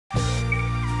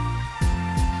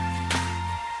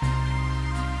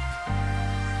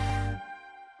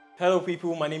Hello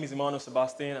people, my name is Emmanuel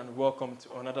Sebastian and welcome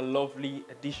to another lovely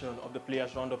edition of the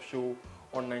Players Roundup Show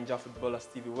on Naija Footballers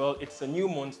TV. Well, it's a new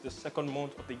month, the second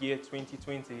month of the year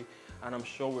 2020, and I'm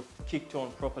sure we've kicked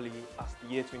on properly as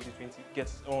the year 2020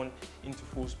 gets on into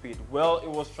full speed. Well, it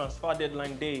was transfer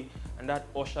deadline day and that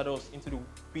ushered us into the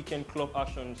weekend club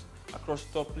actions across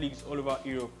top leagues all over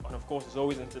Europe, and of course it's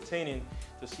always entertaining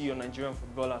to see your Nigerian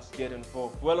footballers get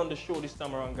involved. Well, on the show this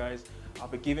time around, guys, I'll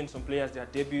be giving some players their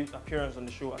debut appearance on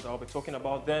the show, as I'll be talking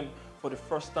about them for the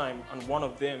first time, and one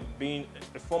of them being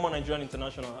a former Nigerian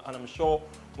international, and I'm sure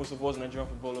most of us Nigerian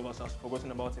football lovers have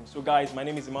forgotten about him. So guys, my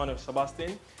name is Emmanuel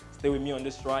Sebastian. Stay with me on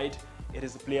this ride. It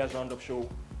is the Players Roundup Show,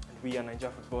 and we are Naija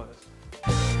footballers.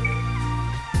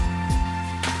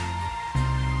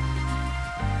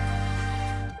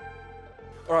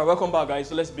 Alright, welcome back, guys.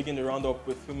 So let's begin the roundup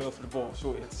with female football.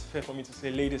 So it's fair for me to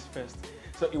say ladies first.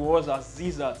 So it was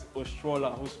Asisat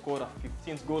Oshoala who scored a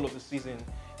 15th goal of the season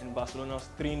in Barcelona's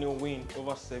 3-0 win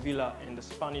over Sevilla in the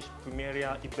Spanish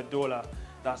Primera Iberdrola.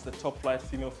 That's the top flight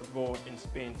female football in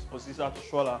Spain. So Asisat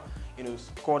Oshoala,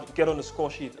 get on the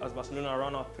score sheet as Barcelona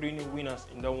ran out 3-0 winners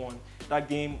in that one. That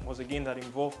game was a game that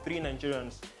involved three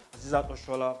Nigerians, Asisat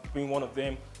Oshoala being one of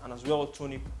them, and as well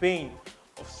Tony Payne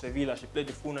of Sevilla. She played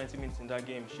the full 90 minutes in that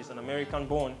game. She's an American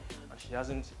born and she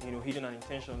hasn't hidden her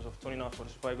intentions of turning out for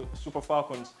the Super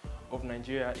Falcons of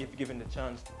Nigeria if given the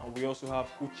chance. And we also have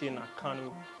Uche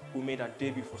Nakanu, who made her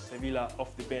debut for Sevilla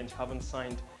off the bench, having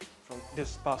signed from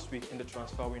this past week in the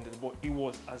transfer window. But it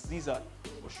was Asisat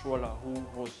Oshoala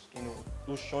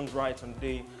who shone bright on the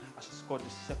day as she scored the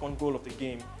second goal of the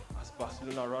game as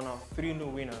Barcelona ran out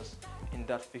 3-0 winners in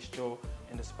that fixture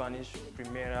in the Spanish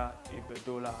Primera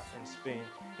Iberdrola in Spain.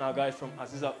 Now guys, from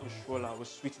Asisat Oshoala, we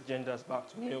switched genders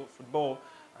back to male football,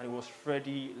 and it was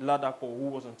Freddie Ladapo who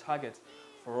was on target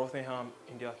for Rotherham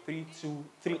in their 3-2.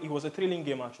 It was a thrilling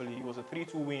game actually. It was a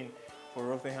 3-2 win for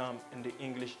Rotherham in the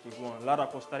English League One.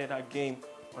 Ladapo started that game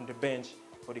on the bench,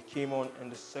 but he came on in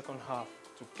the second half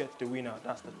to get the winner.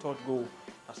 That's the third goal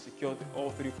that secured all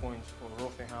 3 points for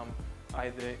Rotherham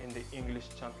either in the English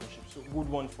Championship. So good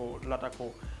one for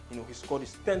Ladapo. He scored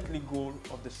his 10th league goal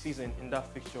of the season in that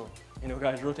fixture.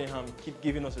 Guys, Rotherham keep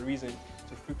giving us a reason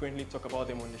to frequently talk about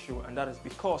them on the show, and that is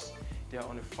because they are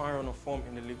on a fine run of form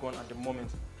in the League One at the moment,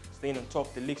 staying on top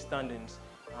of the league standings.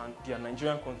 And their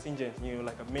Nigerian contingent,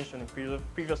 like I mentioned in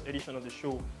previous edition of the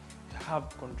show, have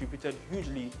contributed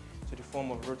hugely to the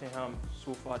form of Rotherham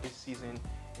so far this season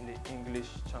in the English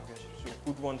Championship. So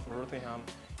good one for Rotherham.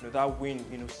 That win,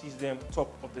 sees them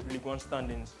top of the League One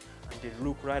standings, and they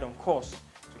look right on course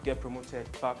to get promoted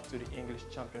back to the English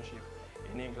Championship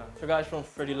in England. So guys, from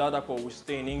Freddie Ladapo, we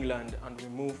stay in England and we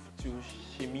move to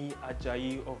Semi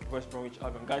Ajayi of West Bromwich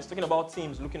Albion. Guys, talking about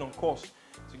teams looking on course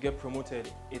to get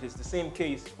promoted, it is the same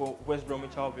case for West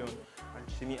Bromwich Albion and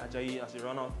Semi Ajayi as they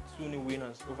ran out 2-0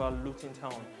 winners over Luton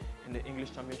Town in the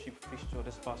English Championship fixture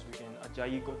this past weekend.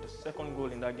 Ajayi got the second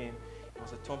goal in that game. It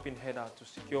was a thumping header to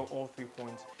secure all 3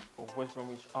 points for West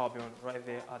Bromwich Albion right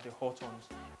there at the Hawthorns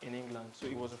in England. So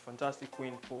it was a fantastic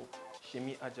win for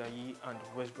Semi Ajayi and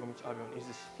West Bromwich Albion. It's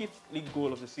his 5th league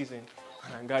goal of the season,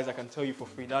 and guys, I can tell you for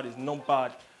free that is not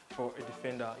bad for a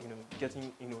defender,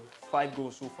 getting 5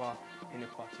 goals so far in a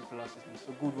particular season.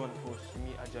 So good one for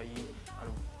Semi Ajayi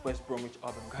and West Bromwich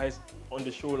Albion. Guys, on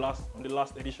the show on the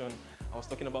last edition, I was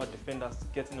talking about defenders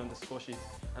getting on the score sheet,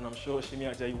 and I'm sure Semi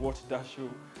Ajayi watched that show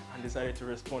and decided to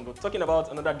respond. But talking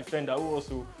about another defender who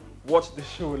also watched the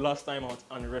show last time out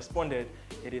and responded,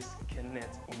 it is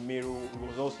Kenneth Omero, who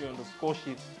was also on the score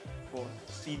sheet for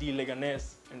CD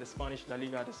Leganés in the Spanish La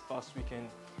Liga this past weekend.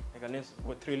 Leganés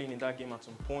were trailing in that game at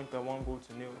some point by 1-0,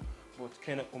 but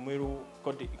Kenneth Omero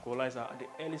got the equalizer at the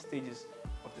early stages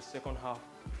of the second half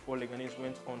before Leganés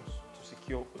went on to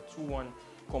secure a 2-1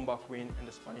 comeback win in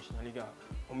the Spanish La Liga.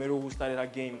 Omero, who started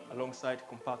that game alongside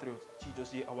compatriot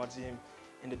Chidozie Awadziem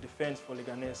in the defense for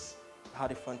Leganés,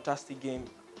 had a fantastic game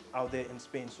out there in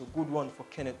Spain. So good one for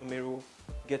Kenneth Omero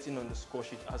getting on the score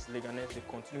sheet as Leganés, they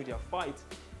continue their fight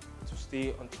to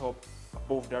stay on top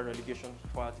above their relegation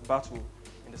battle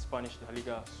in the Spanish La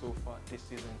Liga so far this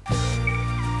season.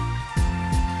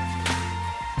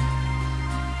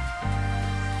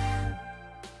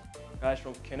 Guys,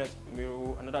 from Kenneth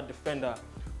Omero, another defender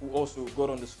who also got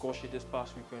on the score sheet this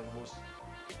past weekend was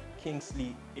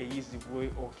Kingsley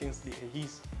Ehizibwe, or Kingsley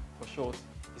Ehiz for short.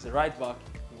 He's a right back.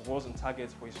 He was on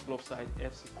target for his club side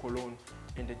FC Cologne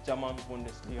in the German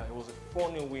Bundesliga. It was a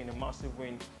 4-0 win, a massive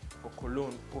win for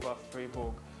Cologne over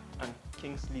Freiburg. And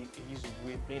Kingsley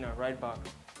Ehizibwe, playing a right back,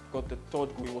 got the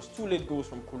third goal. It was 2 late goals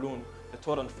from Cologne. The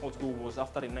third and fourth goal was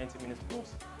after the 90 minutes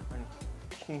plus, and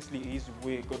Kingsley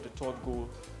Ehizibwe got the third goal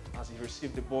as he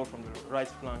received the ball from the right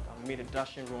flank and made a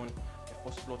dashing run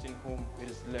before slotting home with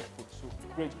his left foot. So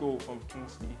great goal from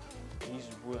Kingsley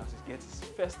Ezugbo as he gets his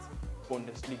first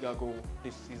Bundesliga goal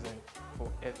this season for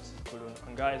FC Cologne.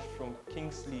 And guys, from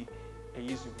Kingsley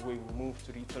Ezugbo, we move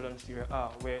to the Italian Serie A,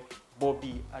 where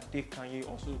Bobby Adekanye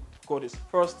also got his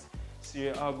first Serie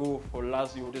A goal for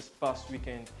Lazio this past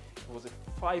weekend. It was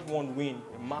a 5-1 win,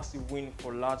 a massive win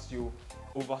for Lazio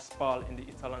over Spal in the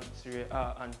Italian Serie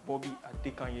A, and Bobby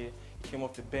Adekanye came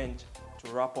off the bench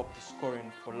to wrap up the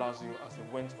scoring for Lazio as they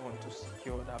went on to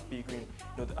secure that big win. You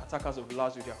know, the attackers of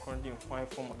Lazio, they are currently in fine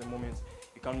form at the moment.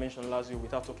 You can't mention Lazio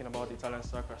without talking about the Italian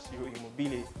striker Ciro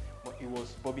Immobile, but it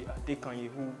was Bobby Adekanye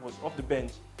who was off the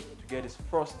bench to get his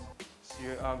first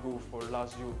Serie A goal for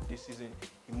Lazio this season.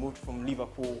 He moved from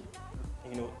Liverpool,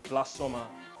 last summer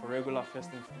for regular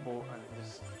first-team football and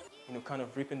is, kind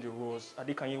of reaping the rewards.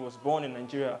 Adekanye was born in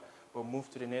Nigeria but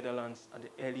moved to the Netherlands at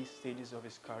the early stages of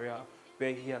his career,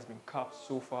 where he has been capped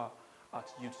so far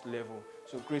at youth level.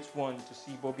 So great one to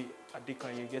see Bobby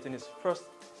Adekanye getting his first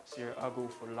Serie A goal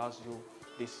for Lazio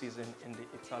this season in the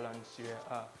Italian Serie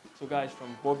A. So guys,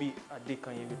 from Bobby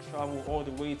Adekanye, we travel all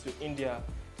the way to India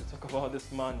to talk about this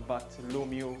man,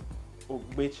 Bartolomeo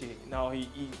Ogbeche. Now he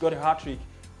got a hat-trick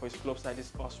for his club side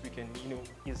this past weekend.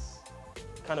 It's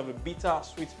kind of a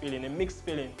bitter-sweet feeling, a mixed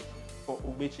feeling for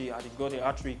Ogbeche as he got a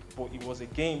hat-trick, but it was a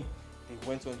game they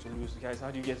went on to lose. Guys, how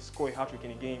do you get to score a hat-trick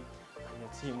in a game and your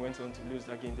team went on to lose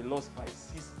that game? They lost by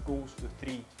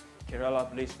 6-3.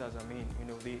 Kerala Blasters,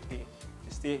 they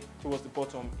stay towards the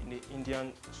bottom in the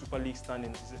Indian Super League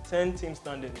standings. It's a 10-team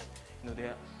standings. They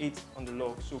are 8 on the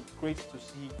log. So great to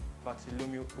see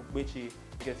Bartolomeo Ogbeche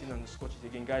getting on the score sheet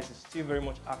again. Guys, he's still very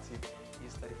much active.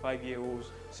 He's 35-year-old.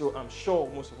 So I'm sure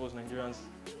most of us Nigerians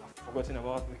have forgotten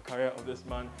about the career of this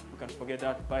man. We can forget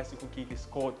that bicycle kick he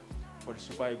scored for the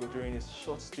Super Eagles during his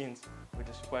short stint with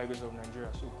the Super Eagles of Nigeria.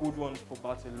 So good one for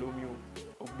Bartolomeo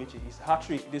Ogbeche. His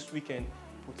hat-trick this weekend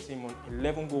puts him on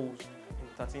 11 goals in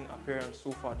 13 appearances so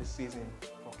far this season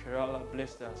for Kerala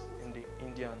Blasters in the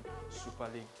Indian Super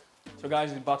League. So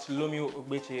guys, with Bartolomeo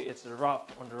Ogbeche, it's a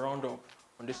wrap on the roundup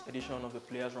on this edition of the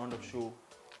Players Roundup show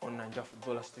on Naija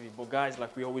Footballers TV. But guys,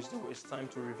 like we always do, it's time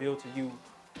to reveal to you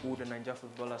who the Naija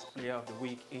Footballers Player of the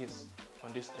Week is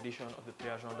on this edition of the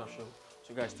Players Roundup show.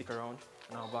 So guys, stick around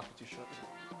and I'll be back with you shortly.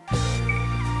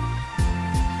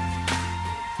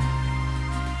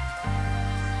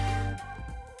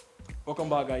 Welcome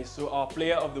back, guys. So our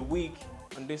Player of the Week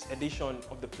on this edition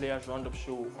of the Players Roundup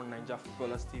show on Naija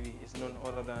Footballers TV is none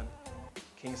other than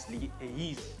Kingsley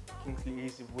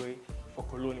Ezugbo for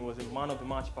Cologne. It was a man of the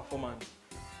match performance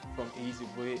from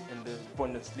Ezugbo in the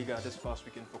Bundesliga this past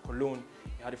weekend for Cologne.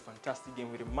 He had a fantastic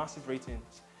game with a massive rating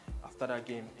after that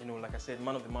game. Like I said,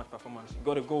 man of the match performance. He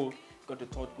got a goal, got the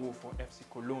third goal for FC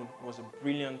Cologne. It was a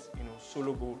brilliant,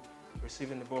 solo goal,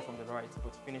 receiving the ball from the right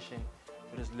but finishing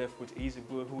with his left foot.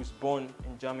 Ezugbo, who was born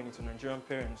in Germany to Nigerian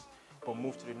parents but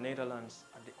moved to the Netherlands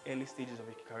at the early stages of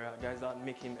his career. Guys, that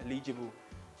make him eligible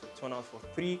to turn out for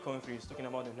 3 countries, talking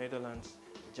about the Netherlands,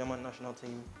 the German national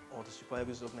team, or the Super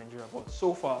Eagles of Nigeria. But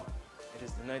so far, it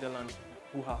is the Netherlands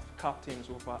who have capped him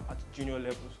so far at junior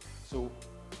levels. So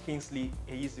Kingsley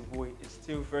Ezugbo is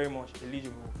still very much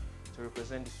eligible to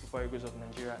represent the Super Eagles of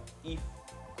Nigeria if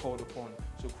called upon.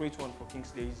 So great one for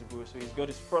Kingsley Ezugbo. So he's got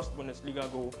his first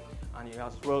Bundesliga goal and he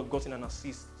has gotten an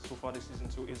assist so far this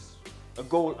season. So it's a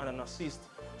goal and an assist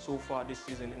so far this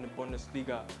season in the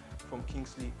Bundesliga from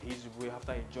Kingsley Ezugbo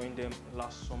after he joined them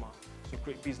last summer. So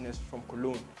great business from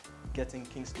Cologne getting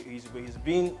Kingsley Ezugbo. He's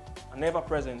been an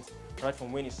ever-present right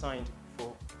from when he signed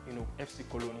for FC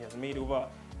Cologne. He has made over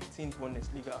 18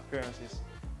 Bundesliga appearances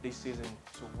this season.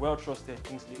 So well-trusted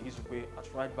Kingsley Ezugbo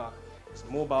at right back. He's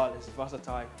mobile, he's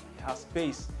versatile, he has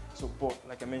pace. So, but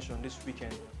like I mentioned this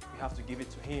weekend, we have to give it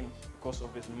to him because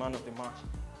of his man of the match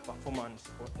performance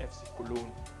for FC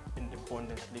Cologne in the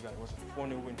Bundesliga. It was a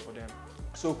 4-0 win for them.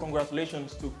 So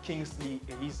congratulations to Kingsley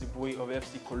Ezugbo of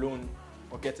FC Cologne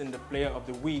for getting the Player of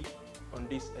the Week on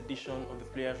this edition of the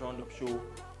Players Roundup show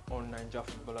on Naija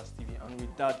Footballers TV. And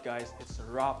with that, guys, it's a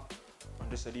wrap on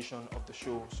this edition of the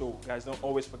show. So guys, don't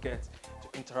always forget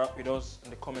to interact with us in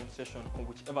the comment section on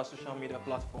whichever social media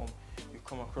platform you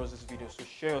come across this video. So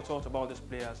share your thoughts about these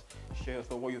players, share your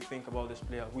thoughts, what you think about this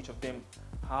player, which of them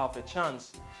have a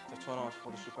chance to turn out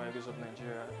for the Super Eagles of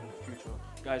Nigeria in the future.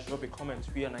 Guys, drop a comment.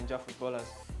 We are Naija Footballers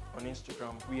on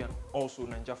Instagram. We are also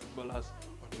Naija Footballers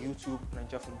on YouTube,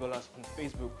 Naija Footballers on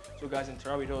Facebook. So guys,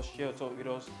 interact with us, share your thoughts with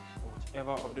us on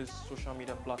whichever of this social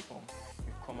media platform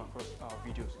you come across our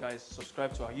videos. Guys,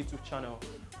 subscribe to our YouTube channel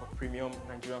for premium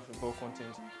Nigerian football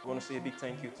content. We want to say a big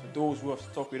thank you to those who have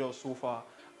stuck with us so far,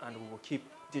 and we will keep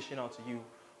dishing out to you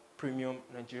premium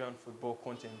Nigerian football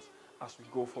content as we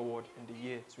go forward in the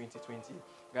year 2020.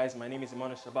 Guys, my name is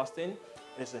Emmanuel Sebastian.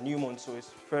 It's a new month, so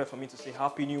it's fair for me to say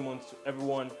happy new month to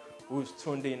everyone who's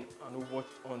tuned in and who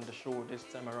watched on the show this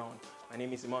time around. My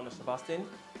name is Emmanuel Sebastian.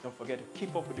 Don't forget to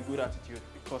keep up with the good attitude,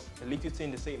 because the little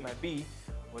thing they say it might be,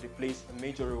 but it plays a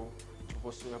major role to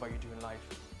whatsoever you do in life.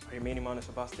 I remain Emmanuel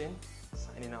Sebastian,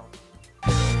 signing out.